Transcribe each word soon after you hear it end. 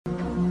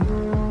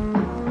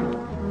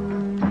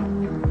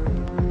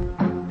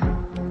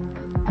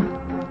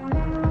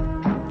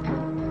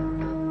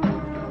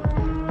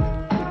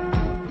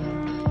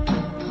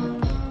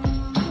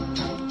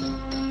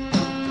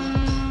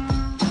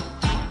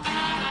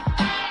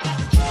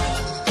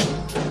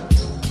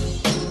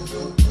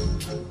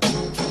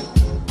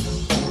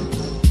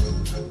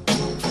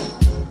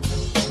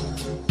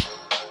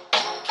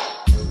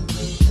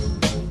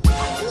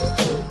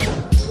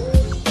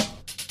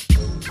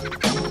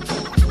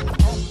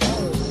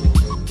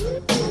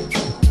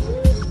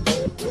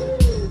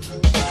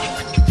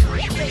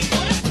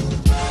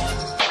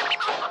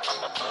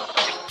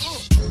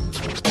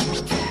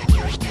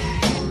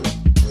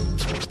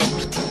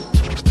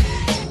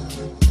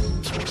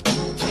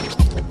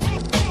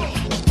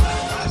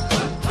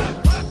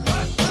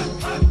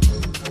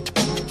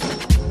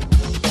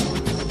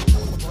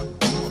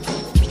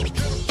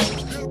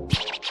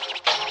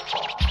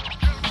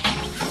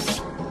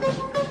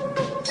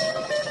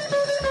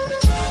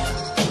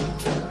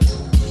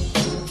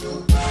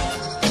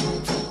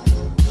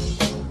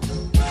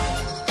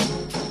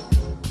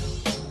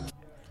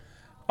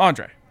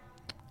Andre.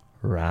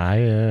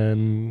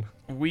 Ryan.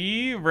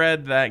 We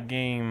read that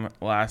game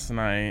last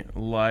night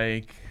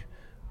like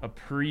a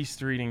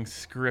priest reading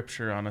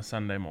scripture on a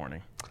Sunday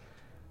morning.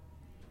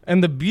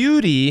 And the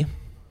beauty,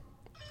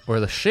 or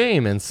the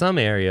shame in some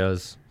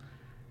areas,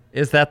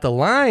 is that the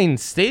line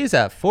stays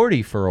at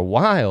 40 for a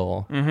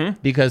while.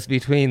 Because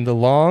between the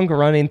long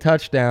running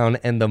touchdown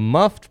and the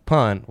muffed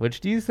punt, which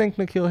do you think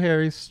N'Keal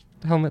Harry's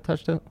helmet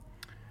touched it?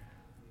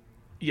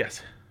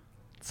 Yes.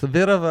 It's a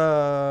bit of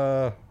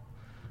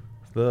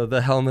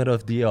the helmet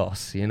of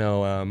Dios. You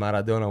know,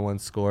 Maradona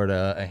once scored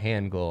a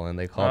hand goal, and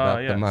they called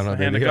that the mano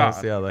de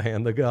Dios. Yeah, the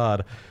hand of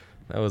God.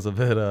 That was a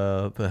bit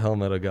of the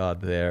helmet of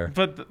God there.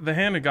 But the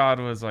hand of God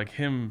was like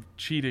him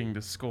cheating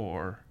to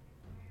score.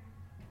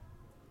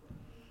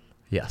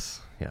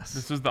 Yes.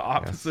 This was the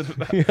opposite of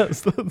that.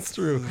 Yes, that's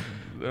true.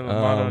 El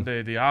mano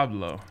de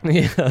Diablo.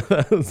 Yeah,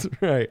 that's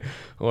right.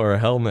 Or a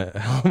helmet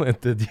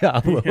de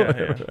Diablo. Yeah,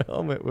 Whatever a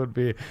helmet would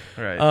be.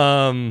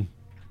 Right.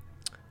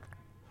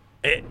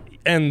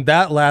 And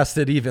that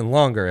lasted even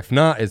longer. If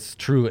not, it's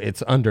true.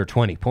 It's under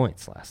 20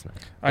 points last night.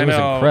 It was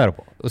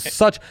incredible. It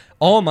was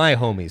all my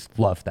homies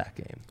loved that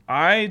game.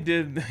 I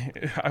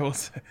will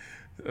say,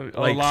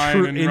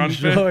 O-line and run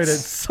enjoyed fits.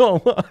 it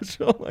so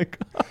much. Oh my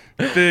God.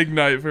 Big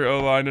night for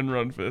O-line and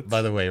run fits.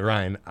 By the way,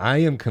 Ryan, I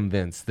am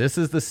convinced this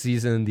is the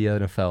season in the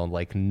NFL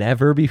like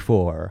never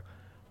before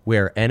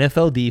where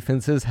NFL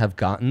defenses have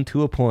gotten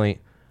to a point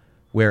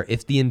where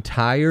if the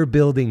entire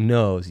building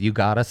knows you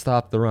got to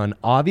stop the run,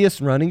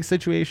 obvious running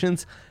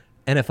situations,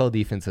 NFL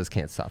defenses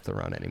can't stop the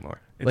run anymore.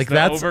 It's like the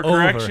that's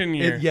overcorrection over.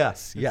 year.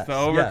 Yes. It's the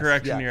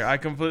overcorrection year. I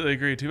completely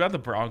agree. Too bad the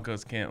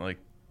Broncos can't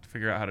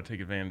figure out how to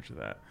take advantage of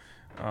that.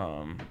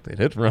 They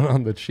did run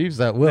on the Chiefs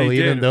that will,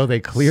 even though they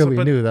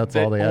clearly knew that's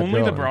all they had Only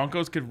going. the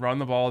Broncos could run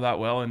the ball that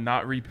well and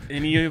not reap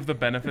any of the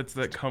benefits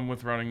that come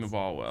with running the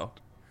ball well.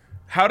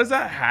 How does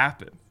that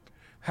happen?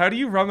 How do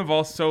you run the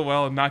ball so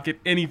well and not get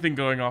anything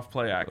going off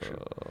play action?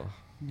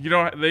 The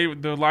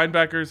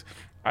linebackers,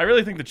 I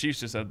really think the Chiefs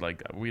just said,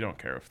 we don't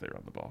care if they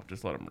run the ball.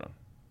 Just let them run.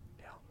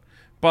 Yeah.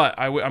 But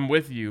I'm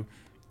with you.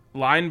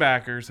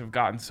 Linebackers have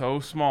gotten so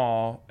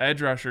small.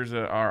 Edge rushers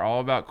are all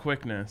about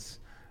quickness.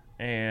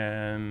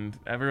 And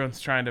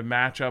everyone's trying to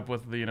match up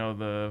with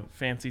the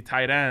fancy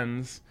tight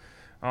ends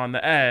on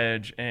the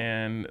edge.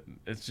 And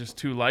it's just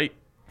too light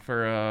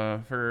for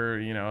a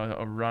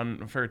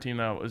run for a team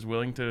that was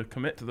willing to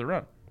commit to the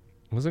run.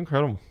 It was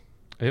incredible.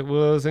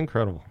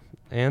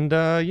 And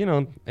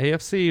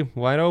AFC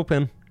wide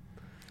open.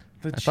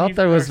 I thought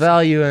there was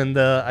value in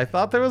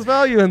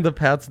the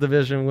Pats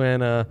division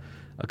win a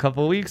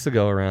couple weeks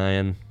ago,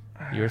 Ryan.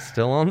 You're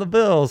still on the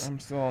Bills. I'm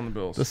still on the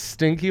Bills. The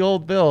stinky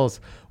old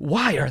Bills.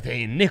 Why are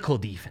they in nickel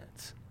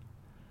defense?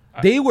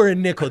 They were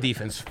in nickel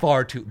defense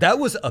far too. That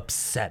was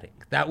upsetting.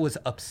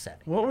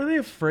 What were they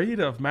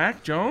afraid of?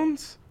 Mac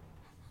Jones?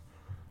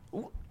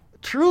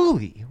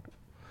 Truly.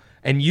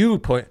 And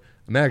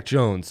Mac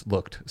Jones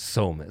looked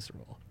so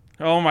miserable.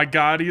 Oh my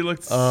God, he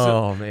looked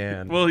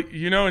man. Well,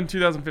 in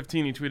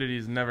 2015 he tweeted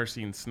he's never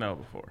seen snow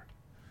before.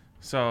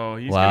 So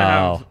he's going to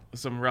have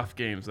some rough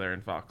games there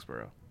in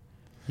Foxborough.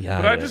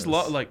 Yeah. But I just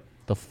love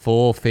the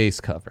full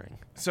face covering.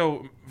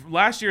 So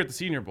last year at the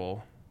Senior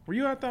Bowl, were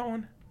you at that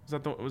one?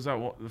 Was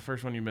that the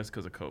first one you missed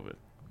because of COVID?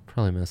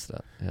 Probably missed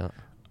that. Yeah.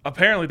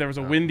 Apparently there was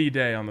a windy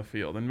day on the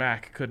field, and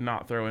Mac could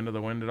not throw into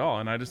the wind at all.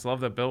 And I just love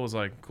that Bill was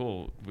like,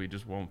 "Cool, we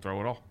just won't throw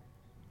at all.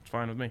 It's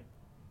fine with me."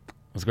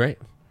 It was great.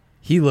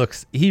 He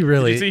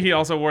really. Did you see he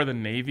also wore the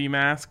Navy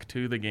mask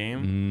to the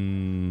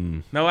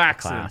game? No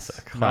accidents.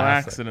 Classic. No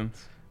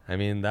accidents. I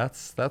mean,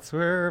 that's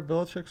where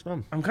Belichick's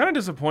from. I'm kind of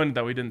disappointed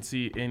that we didn't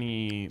see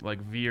any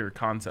Veer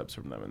concepts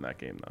from them in that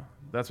game, though.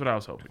 That's what I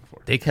was hoping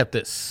for. They kept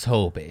it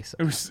so basic.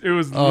 It was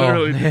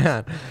literally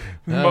man.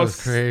 That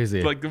was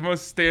crazy. The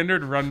most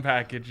standard run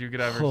package you could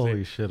ever see.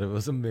 Holy shit, it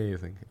was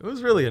amazing. It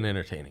was really an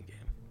entertaining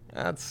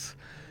game.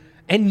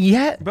 And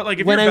yet, but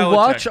if when I Belichick,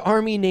 watch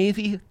Army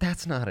Navy,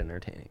 that's not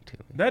entertaining to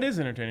me. That is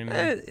entertaining.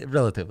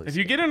 Relatively. If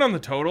you get it on the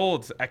total,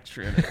 it's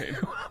extra entertaining.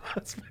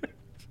 That's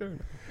fair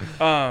enough.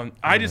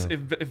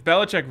 If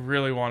Belichick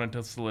really wanted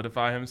to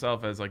solidify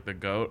himself as the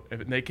GOAT,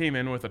 if they came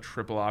in with a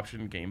triple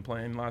option game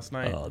plan last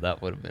night,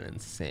 that would have been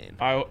insane.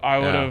 I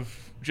would have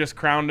just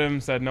crowned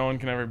him, said no one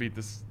can ever beat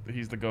this.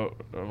 He's the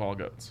GOAT of all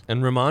GOATs.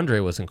 And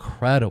Ramondre was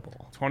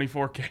incredible.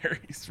 24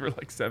 carries for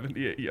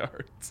 78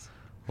 yards.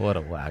 What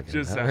a wagon.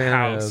 Just a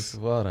house.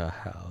 What a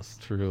house,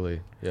 truly.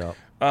 Yep.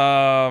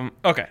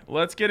 Okay,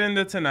 let's get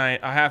into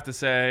tonight. I have to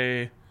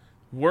say,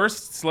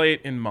 worst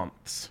slate in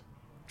months.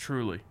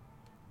 Truly.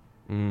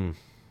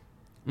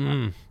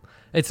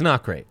 It's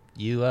not great.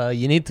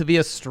 You need to be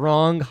a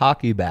strong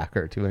hockey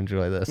backer to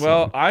enjoy this.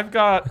 Well, I've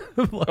got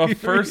a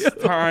first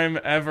time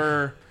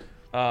ever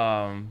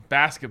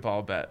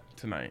basketball bet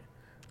tonight.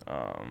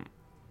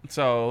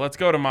 So let's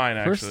go to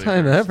mine. First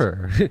time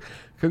ever.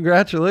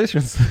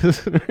 Congratulations.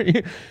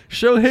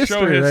 Show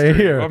history right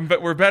here.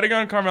 But we're betting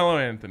on Carmelo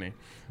Anthony.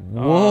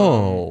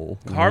 Whoa.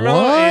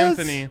 Carmelo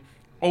Anthony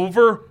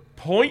over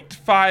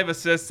 0.5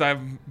 assists.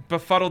 I'm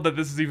befuddled that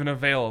this is even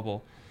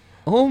available.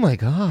 Oh my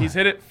God. He's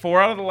hit it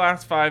 4 out of the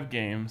last 5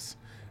 games.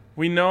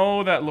 We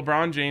know that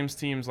LeBron James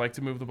teams like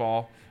to move the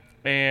ball,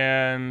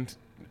 and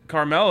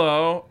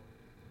Carmelo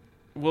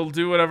will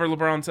do whatever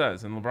LeBron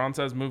says. And LeBron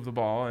says move the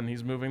ball, and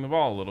he's moving the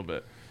ball a little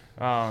bit.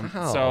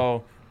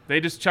 So they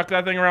just chuck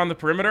that thing around the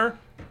perimeter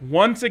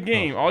once a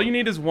game. All you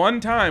need is one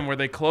time where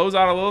they close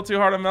out a little too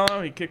hard on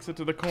Melo. He kicks it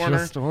to the corner.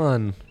 Just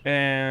one.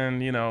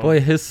 And, you know.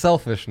 Boy, his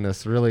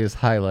selfishness really is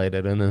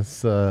highlighted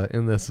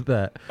in this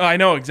bet. I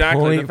know,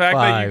 exactly. The fact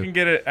that 0.5. you can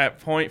get it at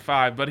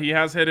 0.5, but he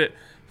has hit it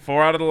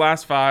 4 out of the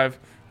last 5.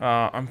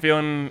 I'm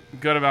feeling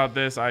good about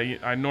this.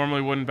 I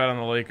normally wouldn't bet on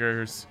the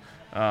Lakers,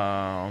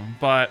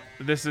 but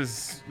this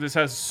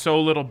has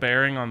so little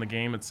bearing on the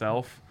game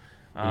itself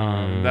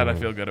that I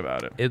feel good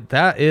about it.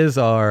 That is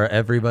our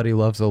everybody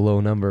loves a low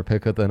number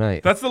pick of the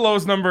night. That's the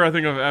lowest number I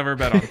think I've ever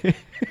bet on.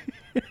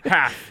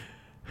 Half.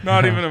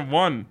 Not even a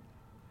 1.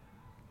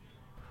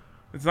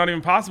 It's not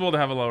even possible to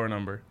have a lower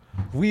number.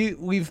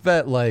 We've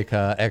bet like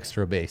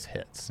extra base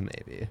hits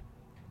maybe.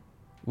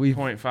 We've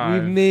 0.5.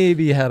 We've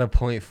maybe had a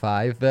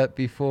 0.5 bet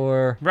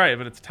before. Right,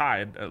 but it's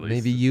tied at least.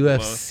 Maybe It's the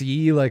lowest.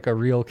 UFC like a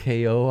real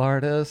KO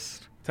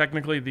artist.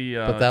 Technically, the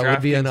But that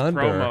would be an DraftKings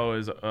under. promo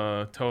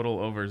is total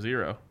over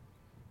 0.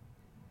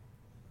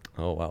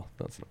 Oh wow,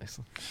 that's nice.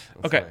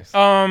 Okay. Nice.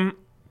 This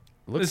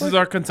Looks is like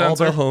our consensus.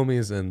 All the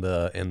homies in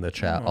the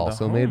chat Oh, the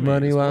also made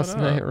money homies, last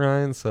what up? night,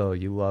 Ryan. So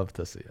you love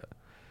to see it.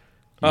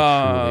 You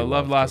truly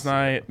Loved to last see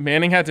night. it.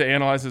 Manning had to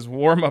analyze his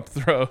warm-up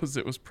throws.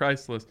 It was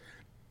priceless.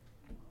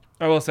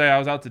 I will say I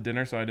was out to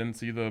dinner, so I didn't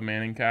see the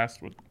Manning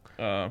cast. With,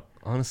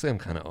 Honestly, I'm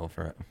kind of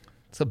over it.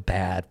 It's a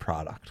bad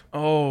product.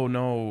 oh,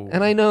 no.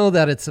 And I know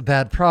that it's a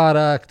bad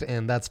product,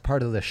 and that's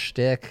part of the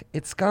shtick.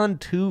 It's gone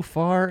too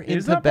far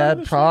Is into that part of the bad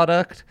shtick?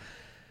 product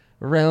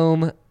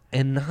realm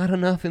and not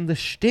enough in the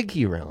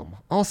shticky realm.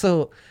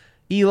 Also,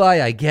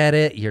 Eli, I get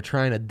it. You're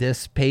trying to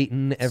diss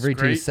Peyton every 2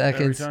 great every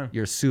seconds. time.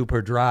 You're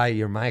super dry.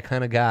 You're my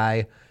kind of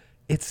guy.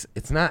 It's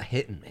not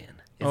hitting, man.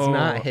 It's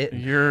not hitting.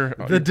 You're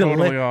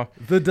totally off.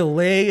 The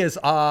delay is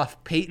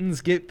off.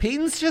 Peyton's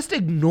just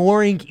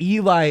ignoring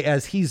Eli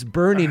as he's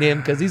burning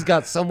him because he's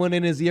got someone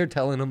in his ear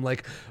telling him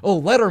like,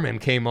 "Oh,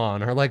 Letterman came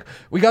on," or like,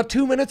 "We got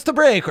 2 minutes to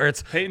break," or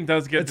Peyton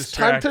does get it's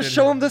time distracted. to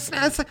show him the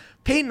snaps. Like,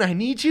 Peyton, I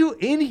need you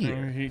in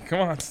here.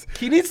 Come on.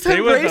 He needs to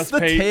Stay with embrace us, the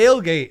Peyton.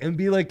 tailgate and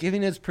be like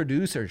giving his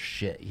producer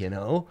shit, you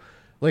know,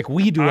 like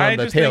we do I on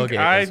the just tailgate.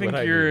 think, I is think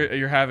what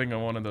you're having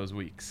one of those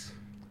weeks.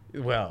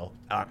 Well,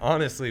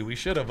 honestly, we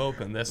should have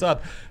opened this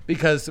up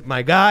because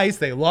my guys,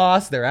 they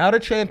lost. They're out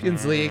of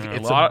Champions League.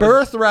 It's a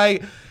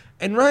birthright.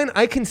 And Ryan,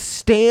 I can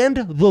stand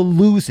the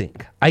losing.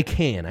 I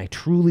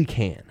truly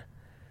can.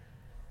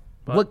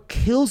 But- What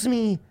kills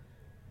me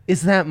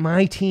is that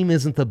my team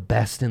isn't the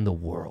best in the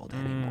world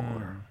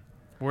anymore.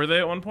 Were they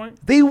at one point?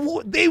 They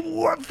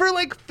were for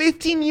like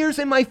 15 years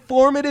in my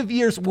formative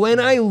years when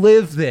I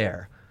lived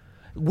there.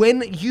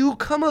 When you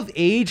come of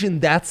age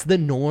and that's the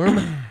norm,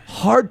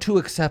 hard to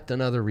accept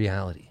another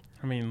reality.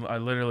 I mean, I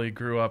literally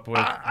grew up with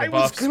I the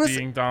was Buffs gonna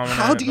being say, dominant,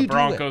 how do you the do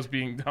Broncos it?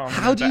 being dominant,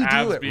 How do you the do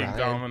Avs it, being Ryan?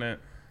 dominant.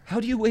 How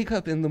do you wake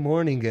up in the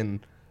morning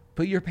and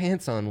put your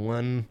pants on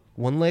one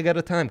leg at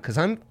a time?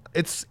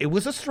 Because it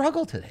was a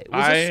struggle today. It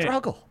was a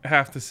struggle. I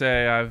have to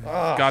say, I've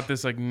got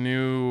this like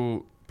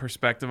new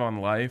perspective on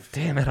life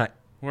Damn it!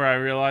 where I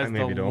realize the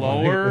maybe don't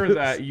wanna hear lower this.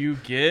 that you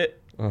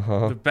get,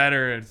 Uh-huh. the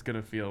better it's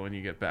gonna feel when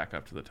you get back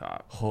up to the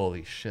top.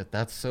 Holy shit,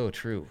 that's so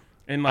true.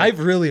 And like, I've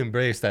really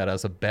embraced that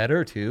as a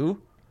better too.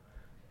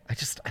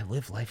 I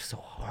live life so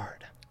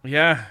hard.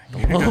 yeah,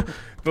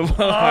 the low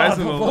highs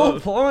and the low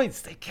lows.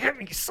 points, they get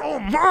me so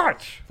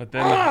much. But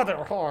then,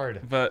 They're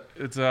hard. but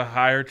it's a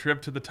higher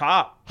trip to the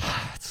top.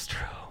 That's true.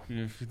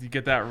 If you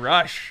get that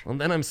rush, Well,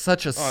 then I'm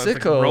such a it's like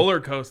sicko. roller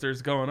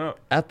coasters going up.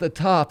 At the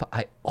top,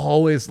 I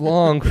always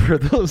long for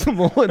those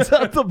moments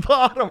at the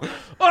bottom.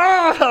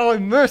 Oh, how I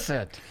miss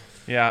it.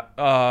 Yeah.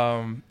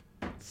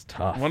 It's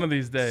tough. One of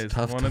these days, It's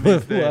tough one to of these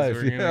live days, life,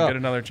 we're gonna yeah. get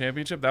another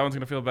championship. That one's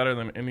gonna feel better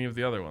than any of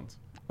the other ones.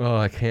 Oh,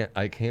 I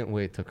can't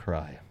wait to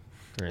cry.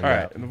 All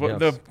right,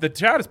 the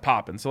chat is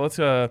popping. So let's.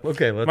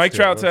 Okay, let's Mike do it,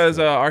 Trout let's says,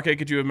 do it. "RK,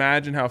 could you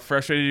imagine how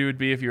frustrated you would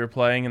be if you were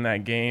playing in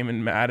that game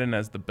in Madden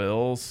as the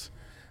Bills,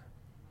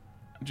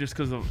 just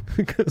because of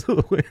because of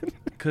the win.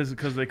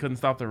 because they couldn't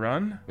stop the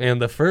run?" And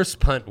the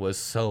first punt was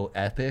so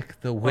epic.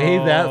 The way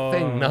that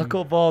thing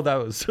knuckleballed, that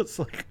was just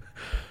like.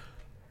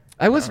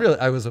 I was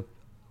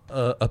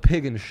a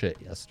pig in shit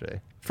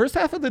yesterday. First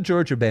half of the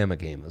Georgia-Bama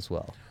game as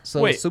well.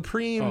 So Wait.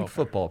 supreme Oh, okay.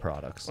 football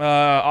products.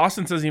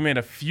 Austin says he made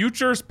a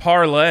futures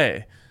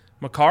parlay,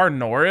 McCarr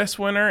Norris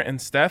winner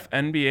and Steph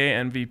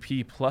NBA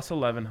MVP plus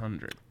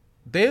 1100.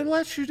 They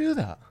let you do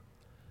that.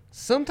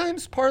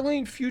 Sometimes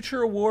parlaying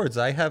future awards,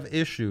 I have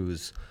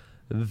issues.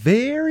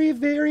 Very,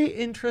 very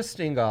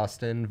interesting,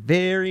 Austin.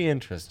 Very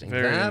interesting.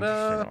 Very That,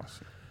 interesting.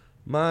 Austin.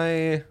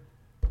 my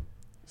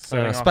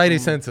Starting off Spidey from-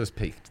 senses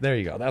peaked. There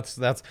you go. That's.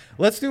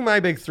 Let's do my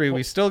big three.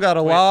 We still got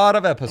a lot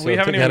of episodes. We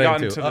haven't to even get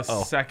gotten into. to the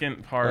Uh-oh.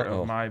 second part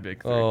Uh-oh. of my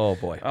big three. Oh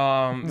boy.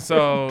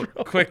 So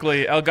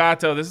quickly,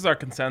 Elgato, this is our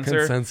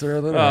consensor. Consensor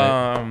of the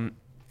night.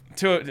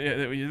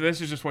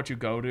 This is just what you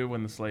go to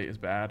when the slate is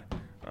bad.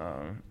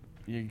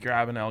 You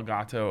grab an El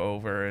Gato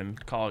over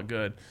and call it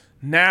good.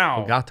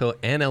 Now, Gato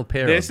and El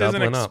Perro. this is an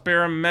doubling up.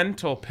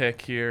 experimental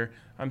pick here.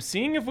 I'm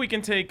seeing if we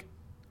can take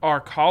our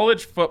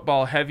college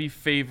football heavy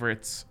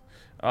favorites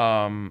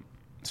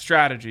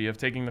strategy of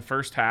taking the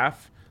first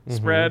half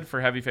spread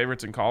for heavy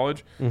favorites in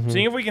college.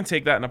 Seeing if we can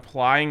take that and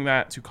applying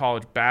that to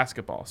college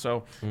basketball.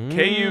 So KU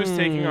is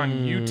taking on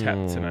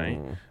UTEP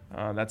tonight.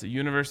 That's at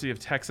University of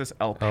Texas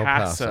El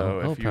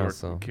Paso, if you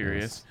were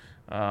curious.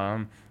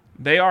 Yes.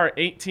 They are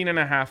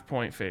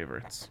 18.5-point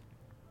favorites.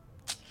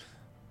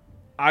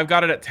 I've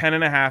got it at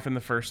 10.5 in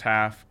the first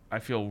half. I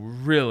feel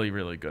really,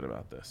 really good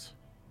about this.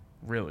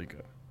 Really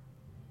good.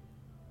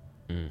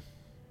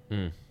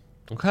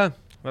 Okay.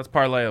 That's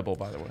parlayable,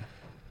 by the way.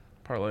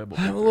 Parlayable.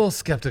 I'm a little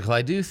skeptical.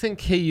 I do think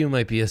KU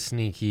might be a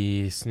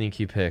sneaky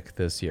pick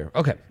this year.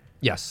 Okay.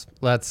 Yes.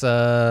 Let's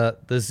the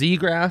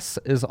Seagrass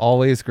is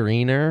always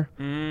greener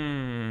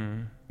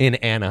in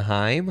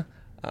Anaheim,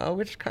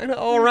 which kind of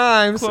all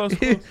rhymes. Close.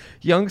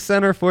 Young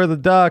center for the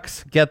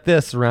Ducks. Get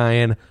this,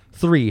 Ryan.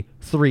 3,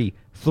 3,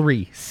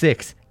 3,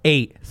 6,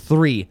 8,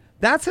 3.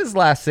 That's his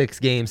last 6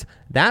 games.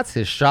 That's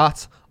his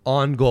shots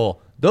on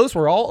goal. Those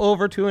were all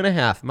over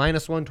 2.5,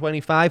 minus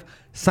 125.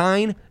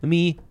 Sign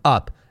me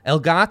up. El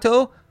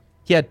Gato,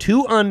 he had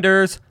 2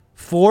 unders,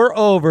 4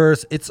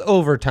 overs. It's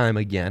overtime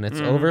again. It's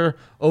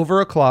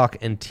over a clock.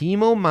 And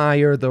Timo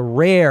Meyer, the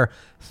rare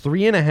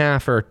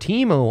 3.5er.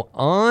 Timo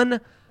on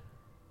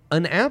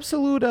an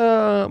absolute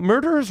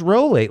murderer's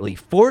row lately.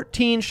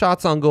 14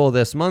 shots on goal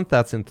this month.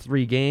 That's in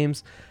 3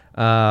 games.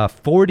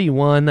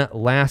 41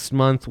 last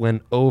month,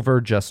 went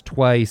over just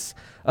twice.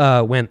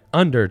 Went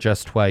under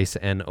just twice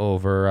and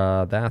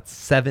over. That's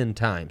 7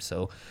 times.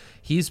 So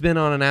he's been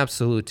on an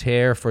absolute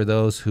tear. For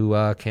those who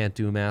can't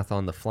do math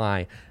on the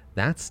fly,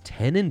 that's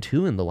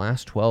 10-2 in the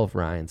last 12,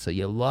 Ryan. So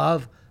you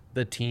love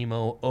the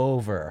Timo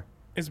over.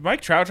 Is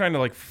Mike Trout trying to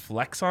like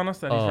flex on us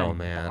that he's from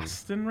man.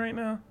 Boston right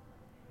now?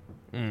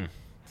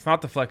 It's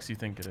not the flex you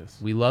think it is.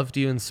 We loved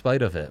you in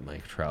spite of it,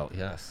 Mike Trout.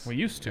 Yes. We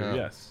used to, Yeah.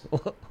 yes.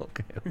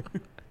 Okay.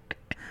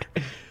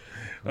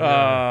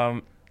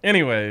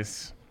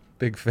 Anyways,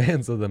 Big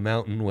fans of the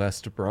Mountain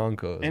West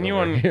Broncos.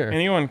 over here.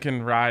 anyone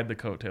can ride the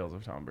coattails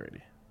of Tom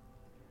Brady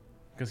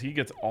because he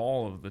gets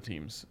all of the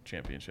team's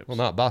championships. Well,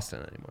 not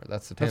Boston anymore.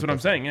 That's the. That's what Tampa I'm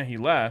saying. Yeah, he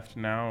left.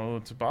 Now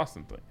it's a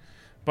Boston thing.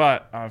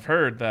 But I've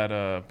heard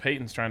that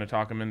Peyton's trying to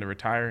talk him into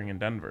retiring in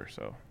Denver.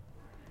 So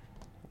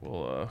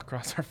we'll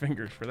cross our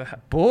fingers for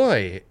that.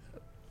 Boy,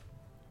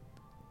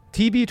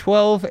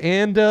 TB12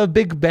 and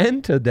Big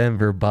Ben to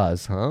Denver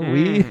buzz, huh?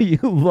 You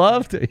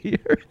love to hear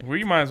it.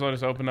 We might as well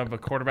just open up a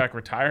quarterback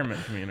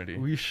retirement community.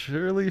 We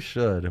surely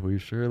should. We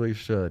surely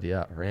should.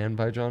 Yeah, ran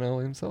by John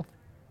Elway himself.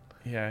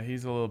 Yeah,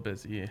 he's a little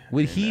busy.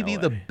 Would in he be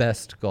LA. the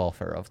best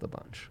golfer of the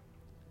bunch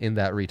in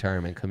that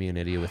retirement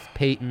community with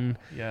Peyton,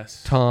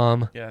 Yes.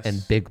 Tom, Yes.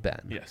 and Big Ben?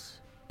 Yes.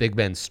 Big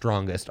Ben's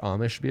strongest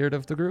Amish beard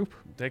of the group?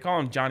 They call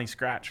him Johnny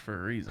Scratch for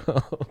a reason.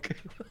 Okay.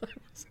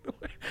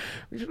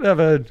 We should have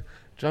a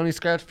Johnny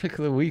Scratch pick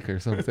of the week or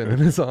something in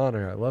his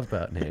honor. I love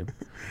that name.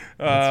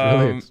 That's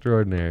really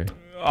extraordinary.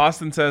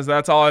 Austin says,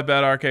 that's all I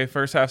bet, RK.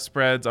 First half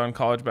spreads on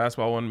college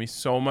basketball won me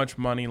so much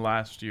money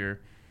last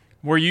year.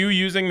 Were you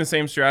using the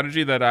same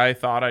strategy that I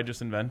thought I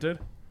just invented?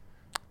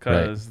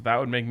 Because that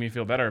would make me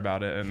feel better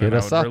about it, and Hit then I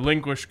us would up.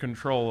 relinquish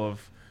control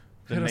of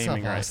the Hit us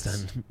naming up, rights.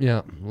 Austin.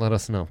 Yeah, let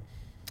us know.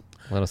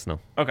 Let us know.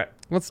 Okay,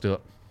 Let's do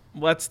it.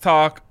 let's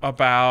talk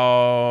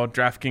about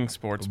DraftKings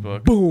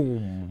Sportsbook.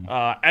 Boom.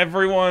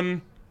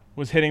 Everyone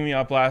was hitting me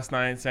up last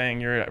night saying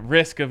you're at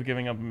risk of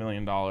giving up $1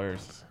 million. I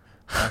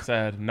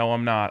said, no,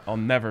 I'm not. I'll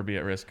never be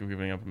at risk of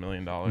giving up $1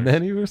 million.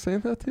 Many were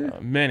saying that too?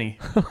 Many.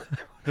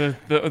 There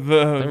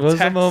was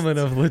a moment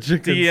of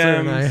legit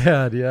concern I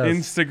had, yes.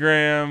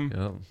 Instagram,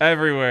 Yep.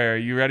 everywhere.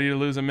 You ready to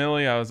lose $1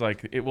 million? I was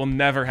like, it will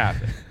never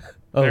happen.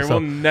 Oh, There so will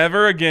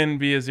never again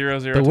be a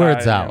 0-0 tie. the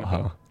word's in the out, NFL.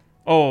 huh?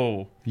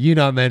 Oh, You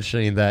not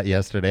mentioning that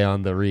yesterday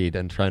on the read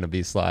and trying to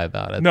be sly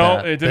about it. No,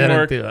 That it didn't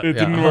work. do It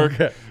didn't work.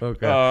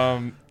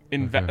 Okay.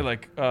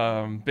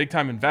 Big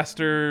time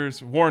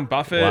investors. Warren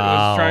Buffett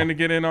Wow. was trying to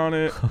get in on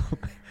it.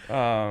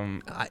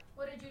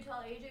 What did you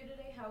tell AJ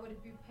today? How would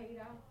it be paid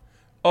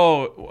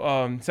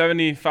out?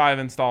 75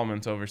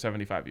 installments over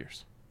 75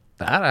 years.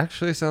 That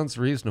actually sounds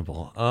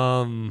reasonable.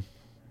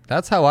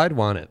 That's how I'd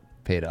want it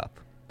paid up.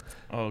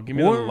 Oh, give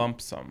me Or- the lump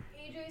sum.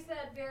 AJ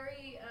said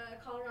very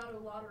Colorado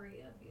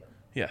lottery of you.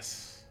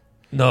 Yes.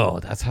 No,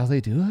 that's how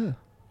they do it.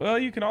 Well,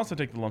 you can also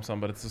take the lump sum,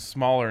 but it's a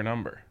smaller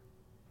number.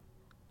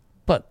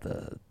 But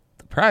the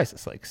price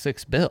is like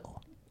 $6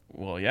 bill.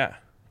 Well, yeah.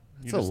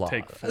 You It's a just lot.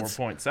 take It's-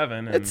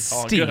 4.7 and It's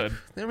call it steep. good.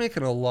 They're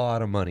making a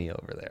lot of money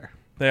over there.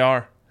 They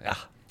are. Yeah.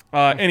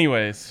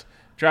 Anyways,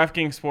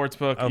 DraftKings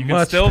Sportsbook. A You can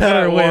much still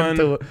better bet win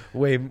one.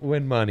 to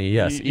win money.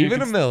 Yes, You even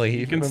can a milli. You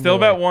even can a still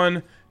milli. bet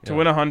one to Yeah.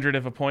 win 100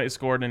 if a point is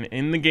scored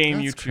in the game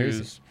you That's crazy.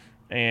 choose.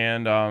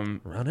 And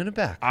Running it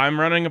back. I'm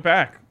running it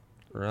back.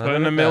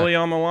 Putting a milli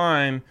on the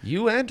line.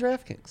 You and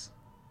DraftKings.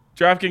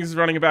 DraftKings is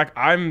running it back.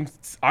 I'm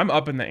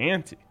up in the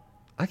ante.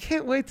 I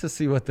can't wait to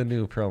see what the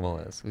new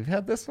promo is. We've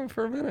had this one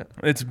for a minute.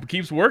 It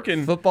keeps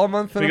working. Football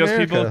month in because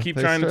America. People keep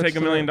trying to take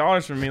 $1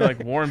 million from me,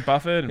 like Warren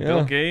Buffett and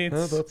Bill Gates.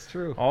 Yeah, that's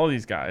true. All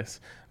these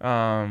guys.